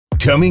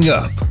Coming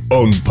up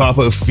on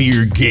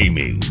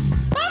PapaFearGaming.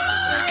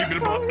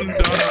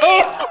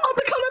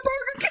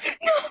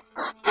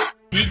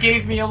 He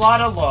gave me a lot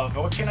of love.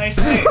 What can I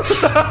say?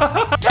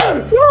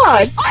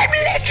 What? I'm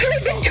literally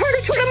been turned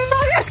into an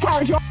Among Us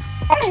character.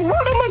 I'm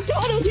one of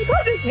McDonald's. You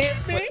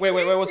understand me? Wait,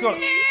 what's going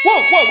on?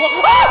 Whoa!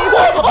 Ah!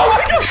 Whoa! Oh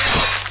my god!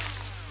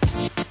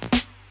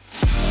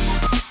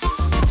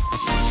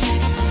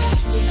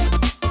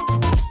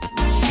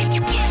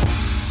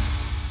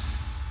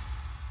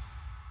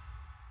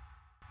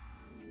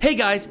 Hey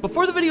guys,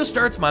 before the video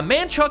starts, my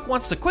man Chuck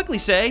wants to quickly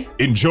say...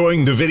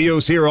 Enjoying the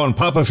videos here on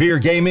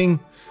PapaFearGaming?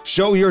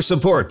 Show your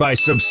support by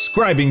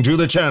subscribing to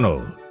the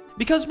channel.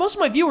 Because most of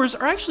my viewers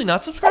are actually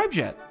not subscribed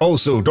yet.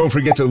 Also, don't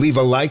forget to leave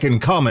a like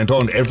and comment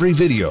on every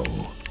video.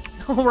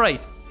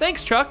 Alright,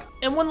 thanks Chuck.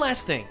 And one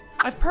last thing.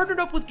 I've partnered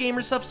up with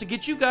GamerSupps to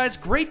get you guys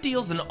great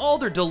deals on all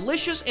their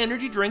delicious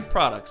energy drink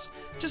products.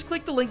 Just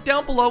click the link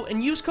down below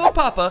and use code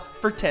PAPA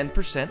for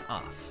 10%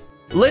 off.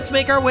 Let's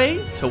make our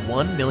way to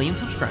 1 million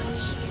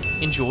subscribers.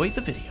 Enjoy the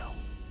video.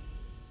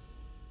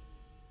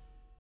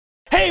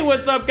 Hey,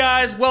 what's up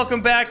guys?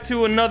 Welcome back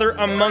to another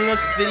Among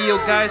Us video.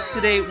 Guys,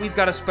 today we've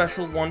got a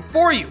special one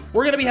for you.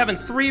 We're gonna be having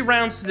 3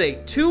 rounds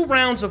today, 2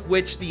 rounds of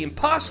which the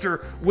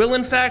imposter will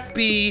in fact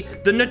be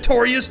the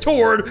notorious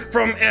TORD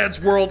from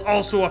Eddsworld,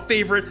 also a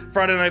favorite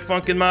Friday Night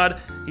Funkin mod.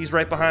 He's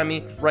right behind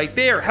me, right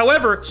there.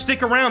 However,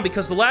 stick around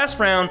because the last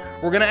round,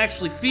 we're gonna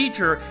actually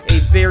feature a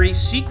very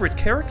secret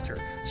character.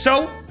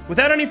 So,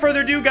 without any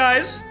further ado,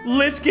 guys,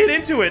 let's get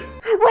into it.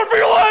 Run for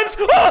your lives!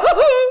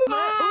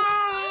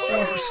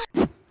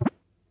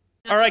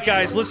 Alright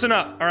guys, listen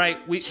up.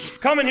 Alright, we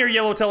come in here,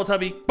 yellow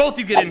Teletubby. Both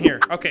you get in here.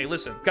 Okay,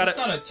 listen. Got it. It's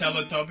not a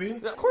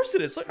Teletubby. Of course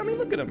it is. I mean,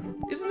 look at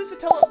him. Isn't this a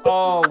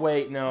Oh,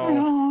 wait, no.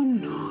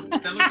 No.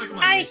 That looks like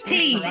my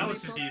clean.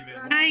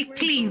 I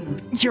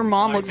clean. Your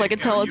mom looks like a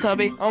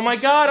Teletubby. Oh my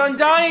god,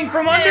 Undying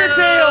from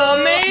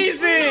Undertale!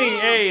 Amazing!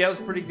 Hey, that was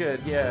pretty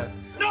good, yeah.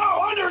 No,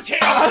 Undertale!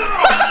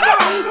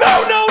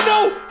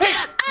 No! Hey!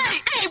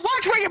 Hey,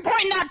 watch where you're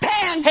pointing that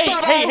pan!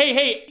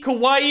 Hey!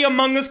 Kawaii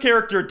Among Us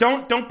character,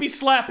 don't be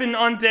slapping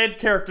undead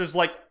characters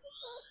like...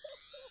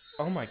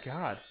 Oh my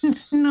god.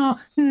 No,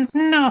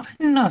 slap.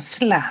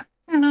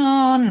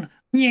 No,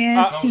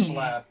 yes. No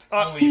slap.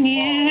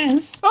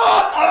 Yes.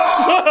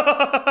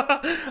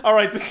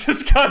 Alright, this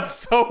just got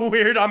so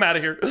weird. I'm out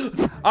of here.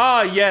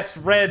 Ah, yes,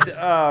 Red,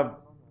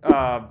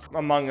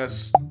 Among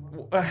Us.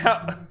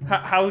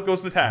 How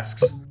goes the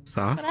tasks?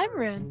 But I'm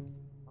red.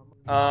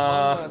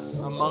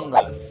 Among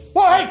Us.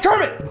 Whoa, hey,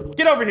 Kermit!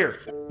 Get over here!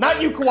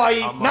 Not you,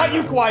 Kawaii! Not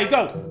you, Kawaii!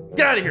 Go!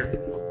 Get out of here!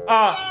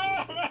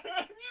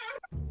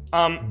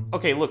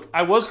 Okay, look,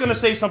 I was gonna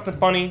say something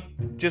funny.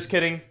 Just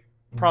kidding.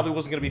 Probably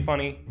wasn't gonna be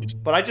funny.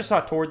 But I just saw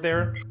TORD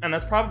there, and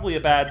that's probably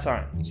a bad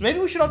sign. So maybe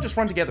we should all just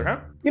run together, huh?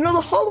 You know,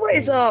 the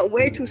hallways are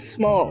way too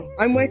small.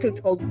 I'm way too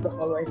tall for the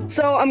hallways.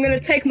 So I'm gonna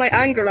take my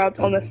anger out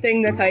on the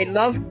thing that I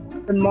love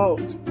the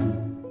most.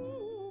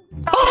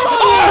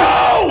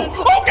 Oh!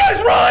 Oh,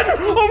 guys, run!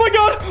 Oh my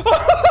god!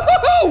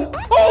 Oh!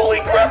 Holy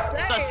crap!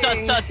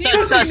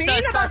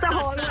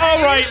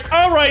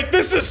 Alright,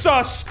 this is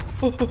sus!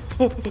 Oh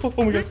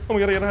my god, I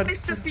gotta hide.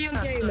 Mr.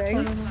 FNF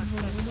Gaming.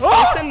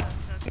 Oh! Mr.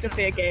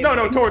 FNF Gaming.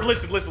 No, TORD,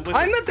 listen.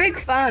 I'm a big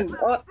fan.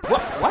 What?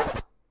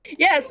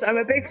 Yes, I'm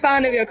a big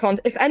fan of your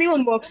content. If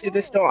anyone walks through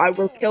this door, I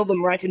will kill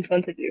them right in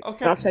front of you.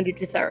 Okay. And I'll send you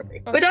to therapy.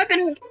 But I've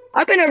been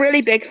a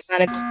really big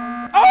fan of...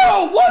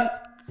 Oh,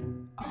 what?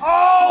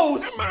 Oh!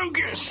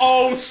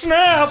 Oh,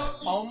 snap!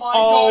 Oh my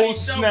Oh, god, he's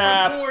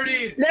snap.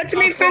 self-reported. Let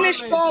me finish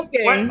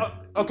talking. Wait,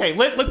 okay,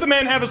 let the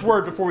man have his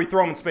word before we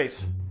throw him in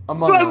space.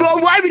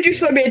 Well, why would you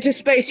throw me into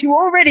space? You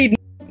already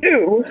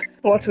knew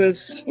what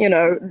was, you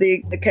know,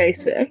 the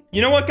case here.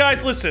 You know what,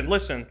 guys? Listen.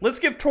 Let's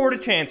give TORD a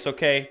chance,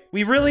 okay?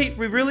 We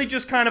really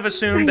just kind of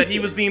assumed that he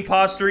was the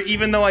imposter,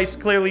 even though I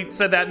clearly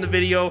said that in the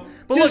video.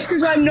 But Just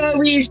because I'm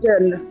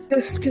Norwegian.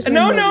 Just because.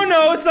 No,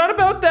 it's not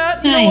about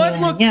that. You know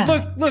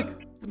what? Look.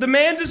 The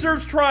man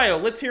deserves trial.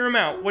 Let's hear him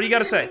out. What do you got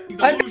to say?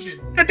 Delusion.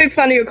 I'm a big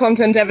fan of your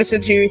content ever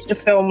since you used to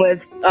film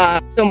with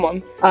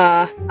someone.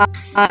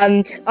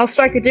 And I'll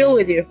strike a deal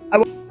with you. I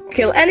won't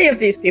kill any of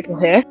these people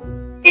here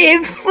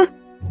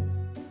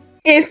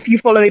if you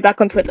follow me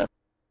back on Twitter.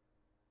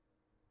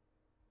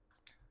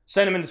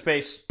 Send him into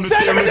space.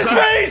 Send him into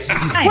space!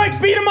 Quick,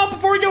 beat him up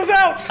before he goes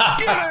out!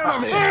 Get out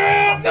of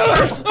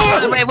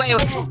here! Wait.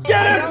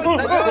 Get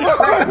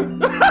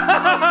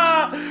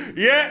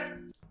him!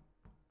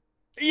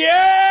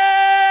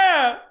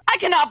 Yeah! I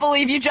cannot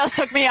believe you just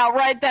took me out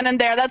right then and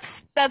there.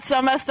 That's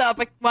so messed up.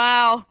 Like,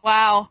 wow.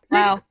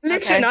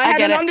 Listen, Okay, I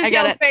had an I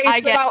get Undertale it. face for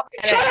about...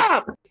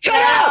 Shut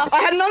up! I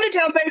had an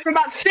Undertale face for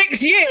about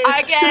 6 years.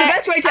 I get so the it.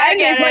 best way to end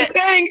it is by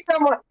killing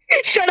someone.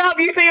 Shut up!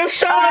 You think you're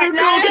so cool to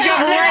get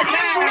red?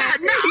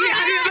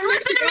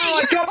 Listen to me.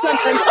 I dropped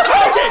something.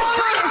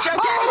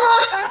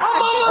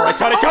 Alright,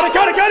 cut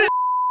it!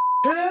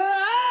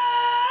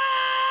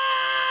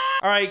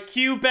 Alright,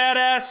 cue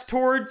badass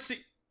towards...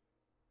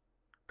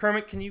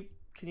 Kermit, can you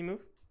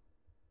move?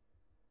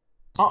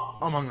 Oh,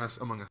 Among Us.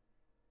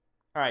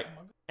 Alright,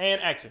 and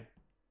action.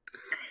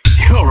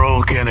 You're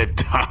all gonna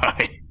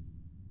die.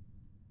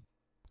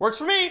 Works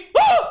for me.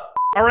 Ah!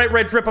 All right,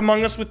 Red Drip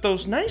among us with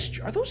those nice.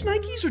 Are those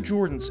Nikes or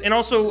Jordans? And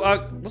also,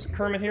 wasn't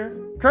Kermit here?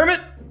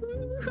 Kermit?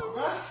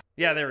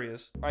 Yeah, there he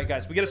is. All right,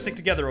 guys, we gotta stick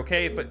together,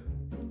 okay? If it.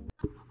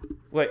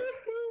 Wait.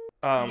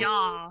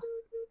 Yeah.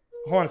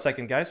 Hold on a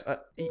second, guys.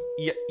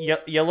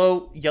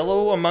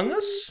 Yellow among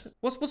us?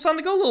 What's on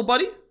the go, little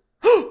buddy?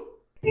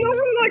 No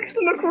one likes the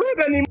McRib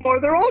anymore.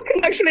 They're all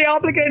contractually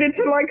obligated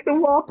to like the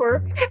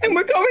Whopper. And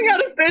we're going out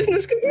of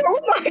business because no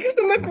one likes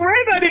the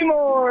McRib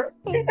anymore.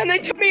 And they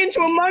took me into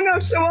Among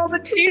Us so all the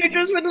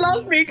teenagers would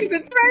love me because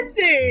it's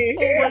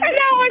trendy. And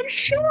now I'm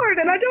short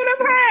and I don't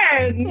have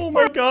hands. Oh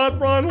my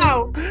god,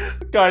 Ronald. Ow.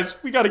 Guys,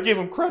 we gotta give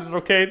him credit,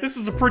 okay? This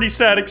is a pretty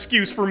sad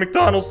excuse for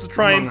McDonald's to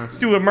try and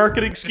do a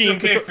marketing scheme.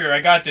 It's okay, Fear. I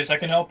got this. I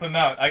can help him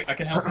out. I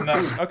can help him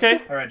out.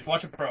 Okay? Alright,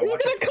 watch a pro. We're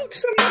Watch gonna a pro. cook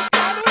some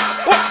McDonald's.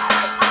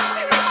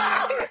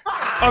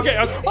 Okay.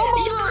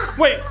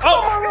 Wait,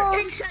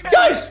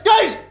 Guys!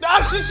 The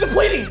oxygen's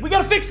depleting! We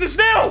gotta fix this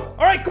now!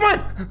 Alright, come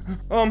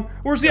on!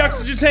 Where's the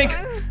oxygen tank?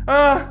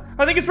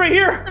 I think it's right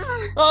here!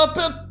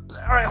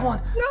 Alright, hold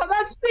on. No,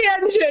 that's the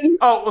engine.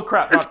 Oh,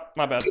 crap,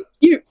 my bad.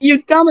 You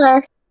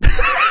dumbass.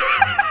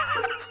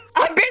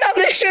 I've been on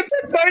this ship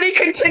for 30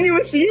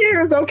 continuous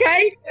years,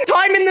 okay?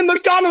 Time in the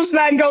McDonald's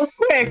van goes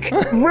quick.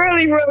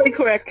 Really, really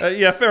quick.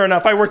 Yeah, fair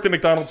enough. I worked at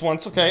McDonald's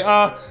once, okay.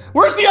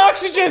 Where's the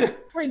oxygen?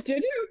 Wait,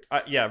 did you?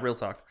 Yeah, real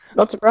talk.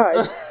 Not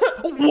surprised.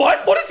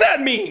 What? What does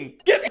that mean?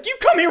 You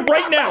come here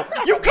right now!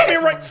 You come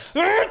here right—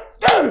 God!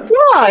 I'm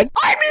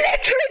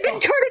literally been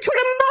turned into an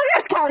Among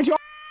Us character!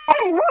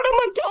 I'm running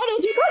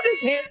McDonald's, you can't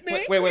just hit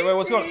me! Wait,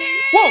 what's going on?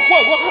 Whoa!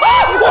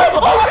 Ah! Whoa!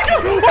 Oh my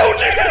god! Oh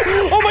gee!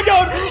 Oh my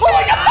god! Oh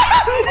my god!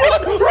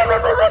 Run!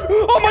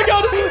 Oh my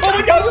god! Oh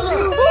my god!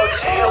 Oh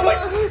gee! Oh my—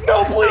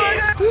 No,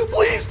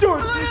 please,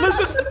 Tord! Let's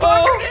just—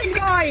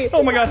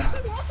 Oh my god!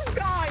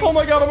 Oh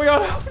my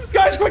god!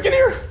 Guys, quick in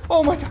here!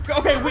 Oh my god!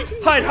 Okay, wait!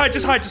 Hide!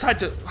 Just hide!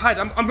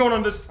 I'm going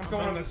on this.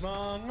 Among Us.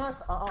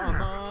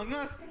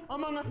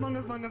 Fun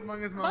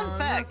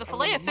fact, the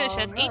fillet of fish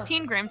has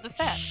 18 grams of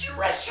fat.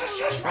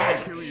 Shush!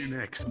 Red! Kill you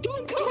next.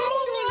 Don't come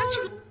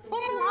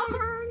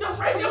on! No,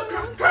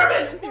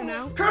 Kermit!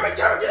 Kermit,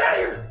 get out of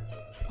here!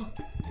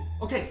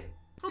 Okay.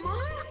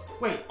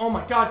 Wait, oh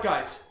my god,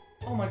 guys.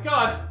 Oh my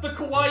god, the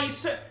kawaii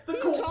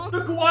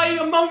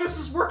Among Us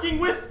is working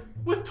with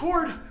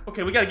Tord.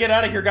 Okay, we gotta get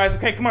out of here, guys.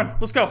 Okay, come on,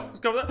 let's go.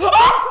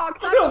 Ah!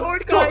 No!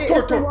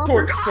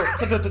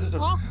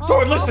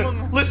 Tord,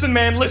 listen,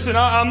 man, listen.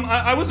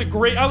 I was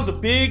a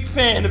big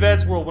fan of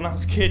Eddsworld when I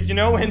was a kid, you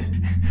know.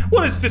 And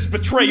what is this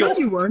betrayal? No,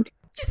 you weren't.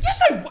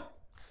 Yes, I was.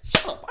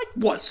 Shut up, I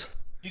was.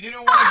 You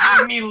didn't want to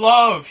give me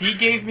love. He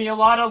gave me a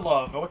lot of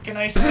love. What can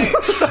I say?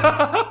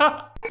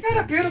 I got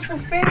a beautiful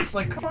face.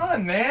 Like, come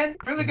on, man.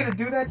 Really gonna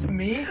do that to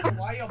me?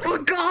 Oh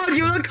god,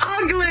 you look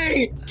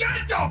ugly!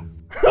 Get them!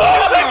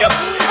 Oh my god!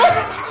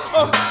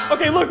 Oh,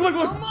 okay, look.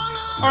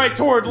 All right,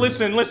 Tord,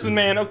 listen,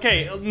 man.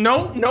 Okay,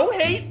 no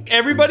hate.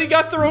 Everybody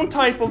got their own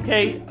type.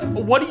 Okay,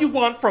 what do you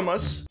want from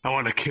us? I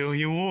want to kill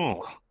you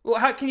all. Well,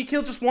 how can you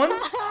kill just one? All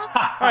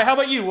right, how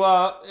about you?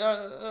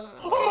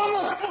 Among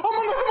Us!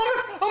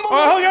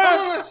 Oh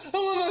yeah.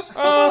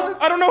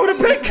 I don't know who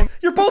to pick.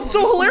 You're both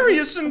so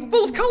hilarious and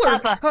full of color.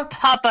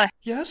 Papa.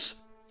 Yes.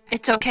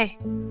 It's okay.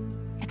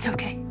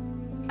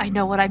 I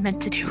know what I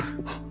meant to do.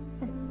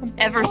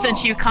 Ever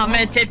since you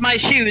commented my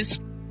shoes,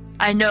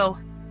 I know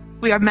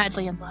we are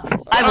madly in love.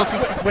 I will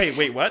take them.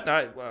 Wait, what?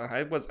 I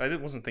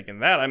wasn't thinking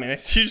that. I mean,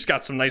 she just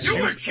got some nice shoes.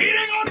 You were cheating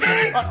on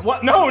me?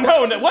 What? No.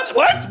 What?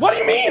 What do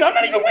you mean? I'm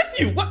not even with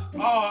you. What?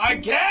 Oh,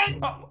 again?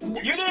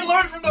 You didn't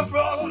learn from the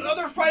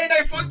other Friday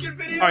Night Funkin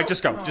video? All right,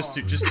 just go. Just.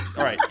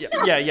 All right.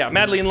 Yeah.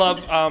 Madly in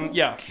love.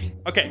 Yeah.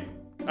 Okay.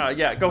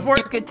 Yeah. Go for it.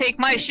 You could take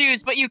my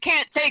shoes, but you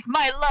can't take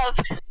my love.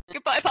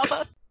 Goodbye,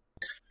 Papa.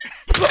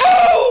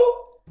 Oh!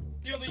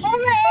 Feel the easy.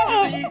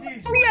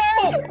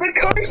 The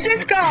curse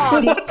is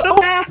gone! What the?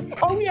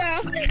 Oh yeah!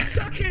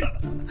 Suck it!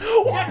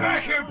 Get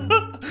back here!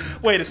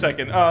 Wait a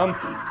second.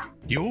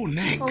 You're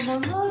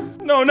next.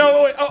 No.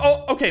 Wait,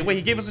 okay. Wait,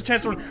 he gave us a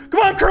chance to run.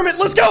 Come on, Kermit.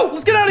 Let's go.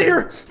 Let's get out of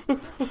here.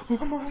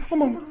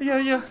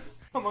 Yeah.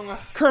 Among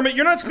Us. Kermit,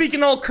 you're not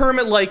speaking all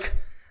Kermit-like.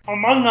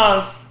 Among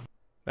Us.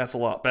 That's a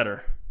lot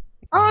better.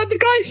 The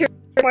guy's here,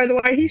 by the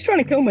way. He's trying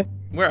to kill me.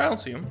 Where? I don't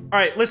see him. All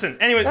right, listen.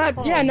 Anyway,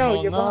 Yeah,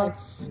 no, you're lying.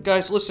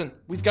 guys, listen.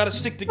 We've got to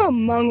stick together.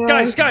 Among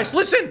Us. Guys,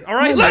 listen. All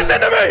right, listen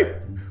to me.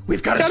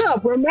 We've got to. Shut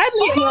up. We're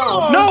madly in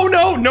love.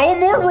 No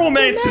more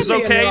romances, Madly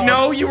in okay? love.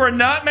 No, you are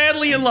not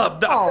madly in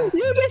love.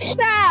 You get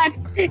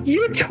sad.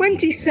 You're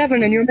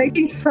 27 and you're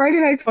making Friday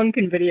Night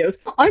Funkin' videos.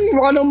 I'm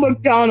Ronald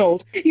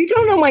McDonald. You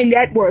don't know my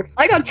net worth.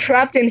 I got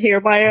trapped in here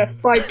by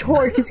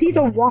Tord because he's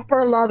a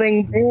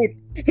Whopper-loving babe.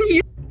 He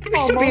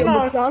used to be a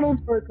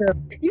McDonald's worker.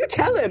 You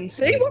tell him.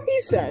 See what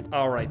he said.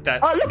 All right, that.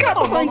 Look out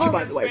behind you,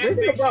 by the way.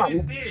 We're gonna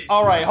run.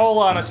 All right,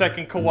 hold on a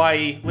second,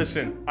 Kawaii.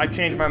 Listen, I've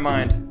changed my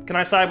mind. Can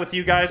I side with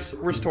you guys?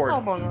 Where's Tord?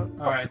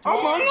 Alright.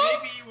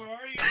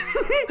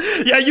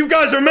 Yeah, you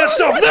guys are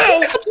messed up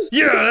now!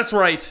 Yeah, that's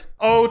right.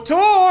 Oh,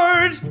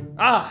 Tord!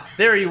 Ah,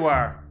 there you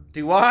are.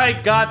 Do I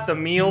got the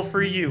meal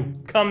for you?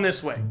 Come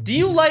this way. Do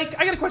you like,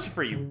 I got a question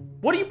for you.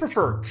 What do you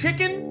prefer,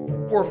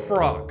 chicken or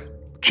frog?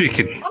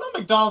 Chicken. I know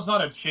McDonald's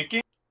not a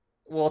chicken.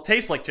 Well, it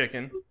tastes like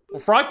chicken.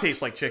 Well, frog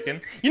tastes like chicken.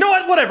 You know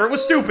what? Whatever, it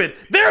was stupid.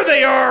 There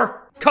they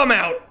are! Come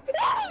out!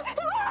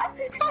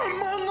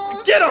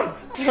 Get them!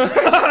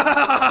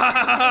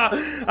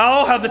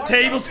 Oh, how the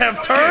tables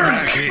have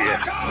turned!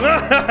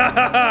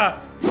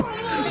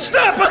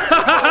 Stop!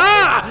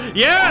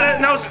 Yeah,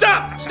 now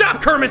stop!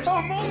 Stop, Kermit!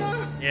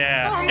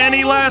 Yeah.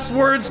 Any last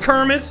words,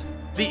 Kermit?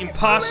 The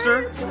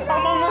imposter?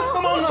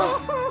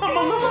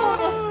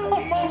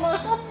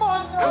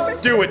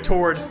 Do it,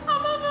 Tord.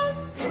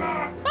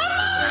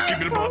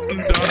 Skip it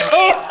button.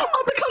 Oh!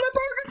 I'll become a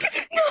burger.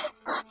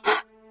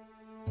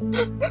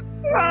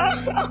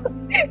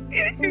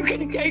 You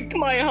can take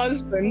my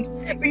husband,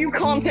 but you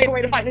can't take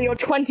away the fact that you're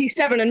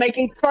 27 and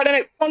making Friday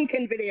Night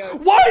Funkin videos.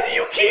 Why do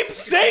you keep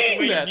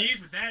saying that?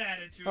 With that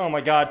attitude. Oh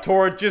my god,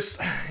 Tord, just,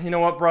 you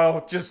know what,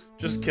 bro?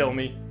 Just kill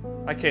me.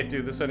 I can't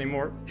do this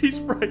anymore.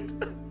 He's right.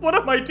 What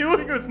am I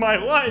doing with my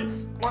life?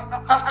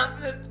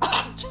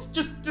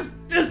 Just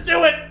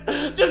do it.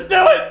 Just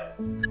do it.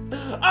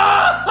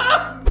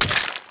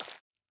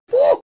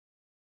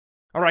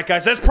 All right,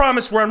 guys, as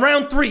promised, we're on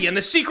round 3, and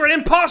the secret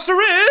imposter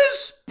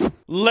is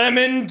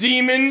Lemon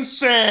Demon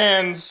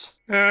Sands.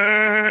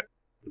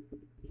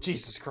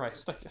 Jesus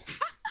Christ.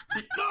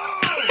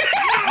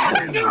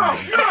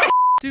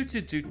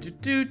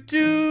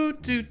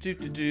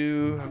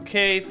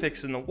 Okay,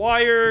 fixing the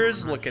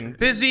wires, looking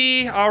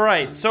busy. All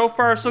right, so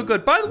far so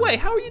good. By the way,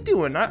 how are you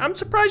doing? I'm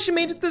surprised you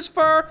made it this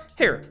far.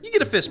 Here, you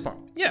get a fist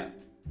pump. Yeah.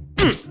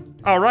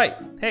 All right.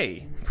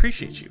 Hey,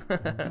 appreciate you.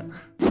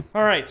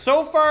 All right,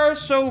 so far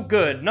so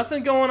good.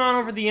 Nothing going on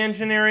over the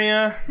engine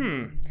area.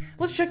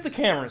 Let's check the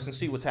cameras and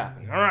see what's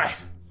happening. All right.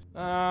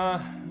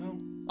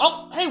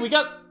 Oh, hey, wait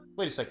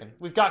a second.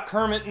 We've got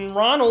Kermit and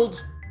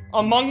Ronald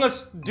among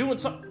us doing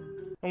something.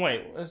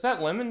 Wait, is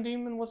that Lemon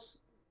Demon?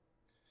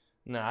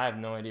 No, I have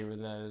no idea what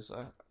that is.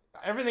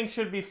 Everything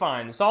should be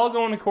fine. It's all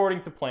going according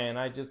to plan.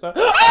 I just,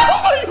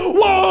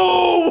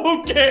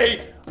 whoa!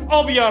 Okay!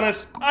 I'll be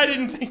honest, I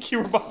didn't think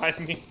you were behind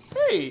me.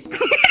 Hey!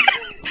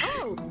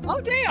 Oh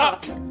dear!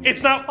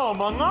 It's not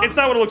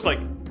what it looks like.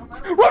 Run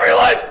for your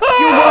life!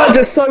 Your words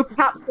are so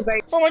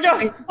captivating. Oh my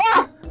god!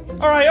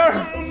 Alright,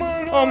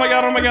 oh my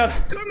god.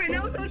 Come in,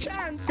 now's our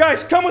chance.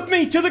 Guys, come with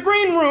me to the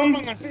green room!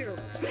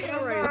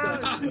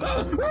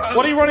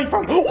 What are you running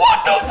from?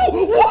 What the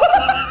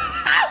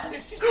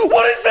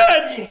What is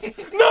that?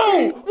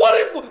 No!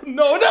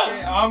 No!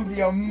 I'm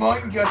the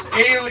Among Us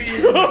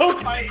alien.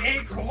 I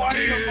ate quite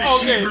a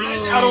lot. Okay,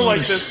 I don't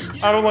like this.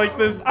 I don't like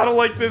this.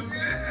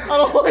 No.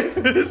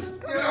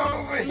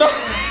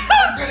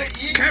 I'm gonna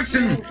eat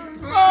Captain! you.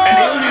 An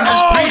alien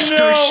has placed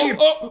your ship.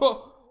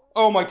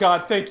 Oh my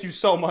god, thank you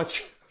so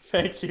much.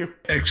 Thank you.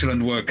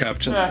 Excellent work,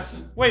 Captain.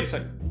 Yes. Wait a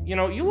second. You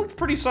know, you look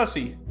pretty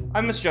sussy.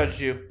 I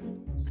misjudged you.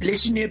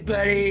 Listen here,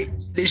 buddy.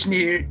 Listen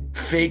here.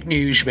 Fake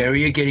news. Where are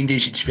you getting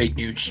this? It's fake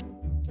news.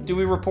 Do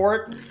we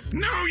report?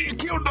 No, you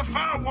killed the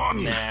fat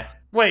one! Nah.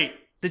 Wait,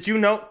 did you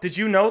know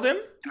them?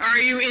 Are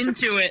you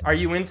into it? Are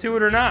you into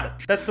it or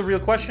not? That's the real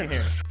question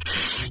here.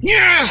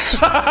 Yes!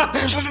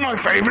 This is my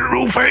favorite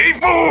rule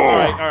faithful!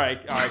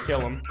 Alright,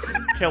 kill him.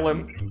 Kill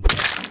him.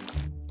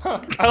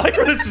 Huh, I like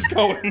where this is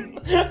going.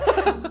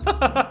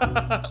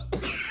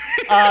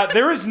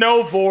 There is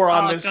no vor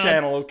on this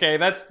channel, okay?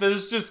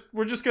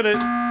 We're just gonna...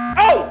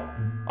 Oh,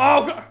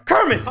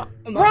 Kermit!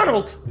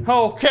 Ronald!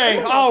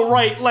 Okay,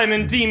 alright,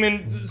 Lemon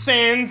Demon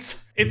Sands.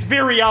 It's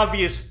very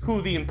obvious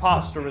who the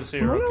imposter is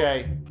here,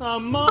 okay?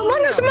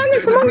 Among us.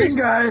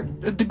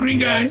 The green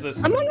guy.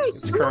 This. Among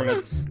us. It's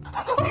Kermit.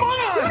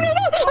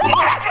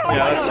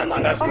 Yeah,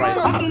 that's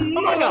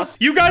right.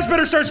 You guys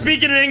better start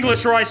speaking in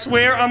English, or I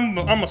swear I'm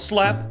a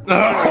slap.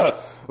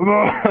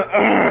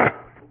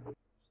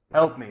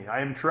 Help me. I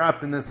am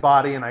trapped in this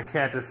body and I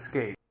can't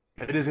escape.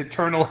 It is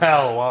eternal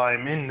hell while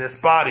I'm in this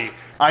body.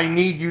 I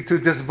need you to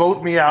just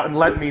vote me out and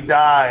let me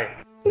die.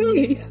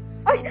 Please.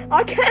 I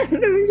can't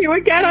lose you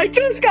again. I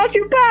just got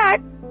you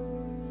back.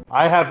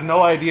 I have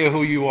no idea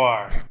who you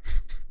are.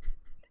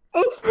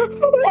 But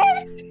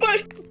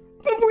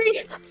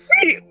we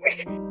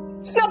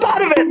snap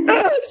out of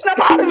it. Snap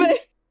out of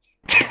it.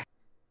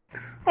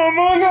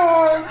 Among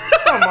us.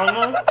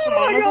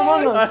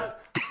 Among us.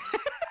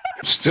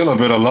 Still a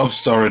better love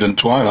story than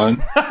Twilight.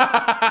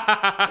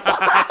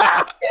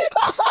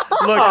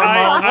 Look,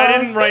 I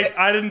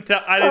didn't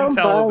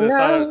tell this.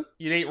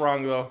 You ain't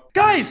wrong though.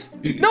 Guys,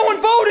 no one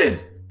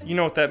voted. You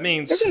know what that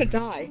means? We're gonna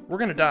die. We're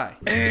gonna die.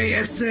 Hey,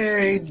 I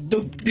say.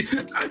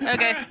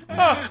 Okay.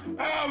 No!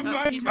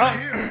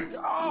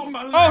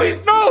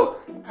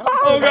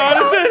 Oh god,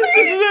 this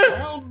is it!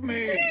 Help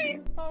me!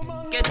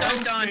 Get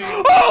dunked on.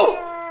 Oh!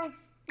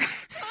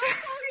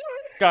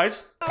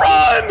 Guys,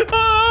 run!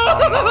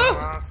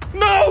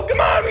 No, come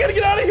on, we gotta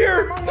get out of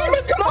here!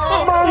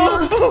 No!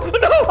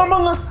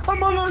 Among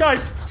us.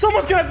 Guys,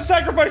 someone's gonna have to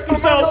sacrifice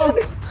themselves.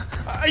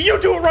 You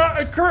do it,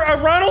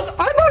 Ronald.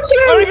 I want you.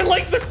 I don't even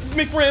like the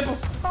McRib.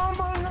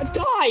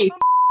 Die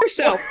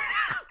yourself.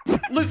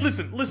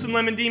 Listen,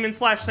 Lemon Demon /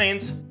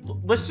 Saiyans.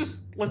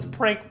 Let's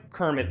prank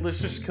Kermit.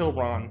 Let's just kill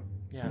Ron.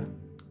 Yeah.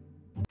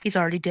 He's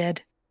already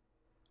dead.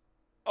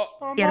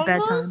 He had a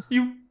bad time.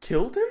 You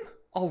killed him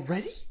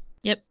already?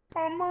 Yep.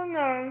 Among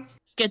Us.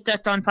 Get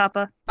decked on,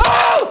 Papa.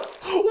 Oh!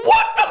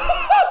 What the?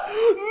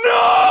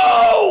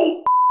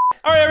 No!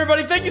 Alright,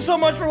 everybody, thank you so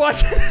much for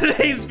watching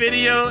today's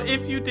video.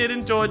 If you did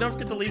enjoy, don't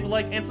forget to leave a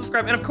like and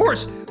subscribe. And of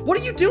course, what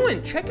are you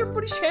doing? Check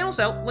everybody's channels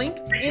out. Link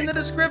in the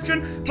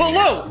description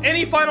below.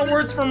 Any final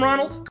words from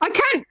Ronald? I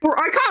can't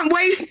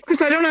wait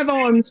because I don't have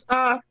arms.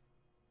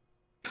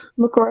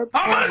 McCorb.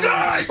 Oh my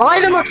gosh! Buy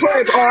the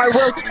McCorb or I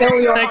will kill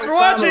you. Thanks for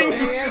watching.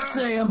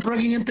 ASA, I'm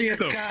bringing into your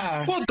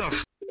car. What the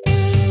f?